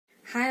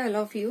Hi all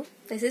of you,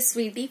 this is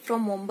Sweety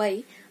from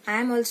Mumbai. I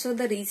am also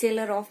the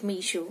reseller of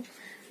Meesho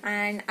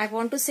and I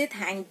want to say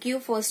thank you.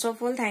 First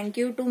of all, thank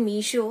you to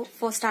Meesho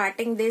for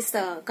starting this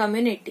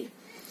community.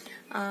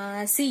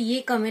 ये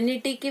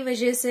community की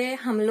वजह से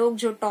हम लोग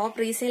जो top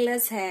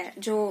resellers है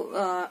जो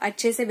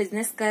अच्छे से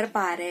बिजनेस कर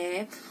पा रहे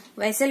हैं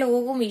वैसे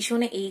लोगों को मीशो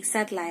ने एक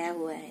साथ लाया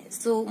हुआ है.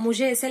 सो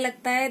मुझे ऐसे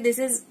लगता है this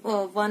is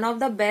one of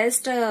the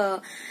best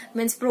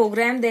means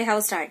programme they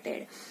have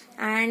started.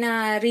 And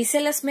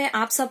resellers में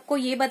आप सबको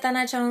ये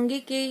बताना चाहूंगी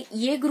कि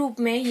ये ग्रुप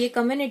में, ये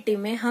कम्युनिटी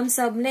में हम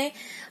सब ने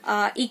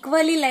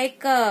इक्वली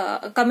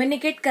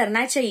कम्युनिकेट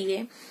करना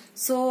चाहिए.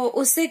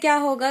 उससे क्या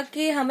होगा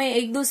कि हमें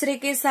एक दूसरे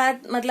के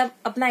साथ मतलब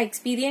अपना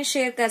एक्सपीरियंस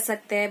शेयर कर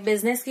सकते हैं.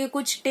 बिजनेस के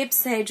कुछ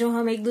टिप्स है जो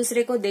हम एक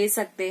दूसरे को दे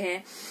सकते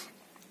हैं.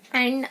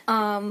 एंड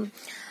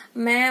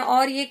मैं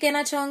और ये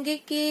कहना चाहूंगी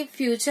कि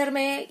फ्यूचर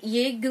में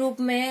ये ग्रुप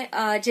में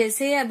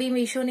जैसे अभी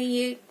मीशो ने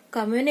ये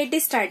कम्युनिटी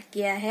स्टार्ट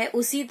किया है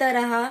उसी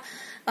तरह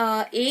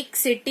एक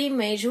सिटी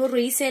में जो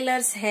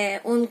रीसेलर्स है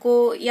उनको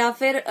या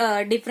फिर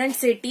डिफरेंट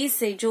सिटीज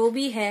से जो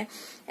भी है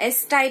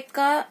इस टाइप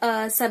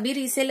का सभी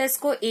रीसेलर्स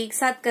को एक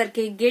साथ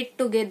करके गेट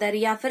टुगेदर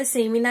या फिर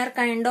सेमिनार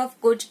काइंड ऑफ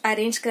कुछ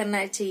अरेंज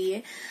करना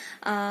चाहिए.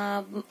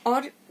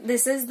 और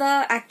this is the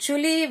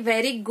actually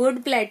very good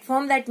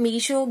platform that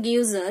Meesho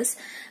gives us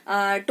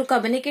to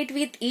communicate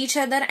with each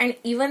other and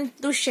even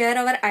to share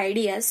our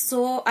ideas.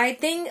 So I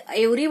think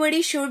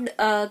everybody should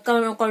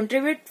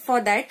contribute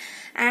for that,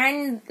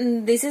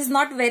 and this is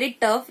not very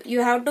tough.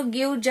 You have to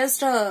give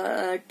just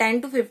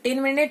 10 to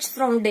 15 minutes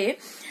from day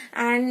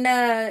and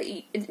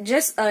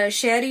just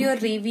share your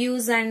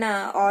reviews and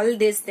all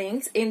these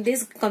things in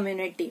this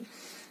community.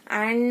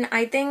 And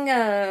I think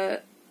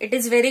it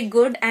is very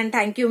good, and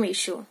thank you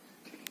Meesho.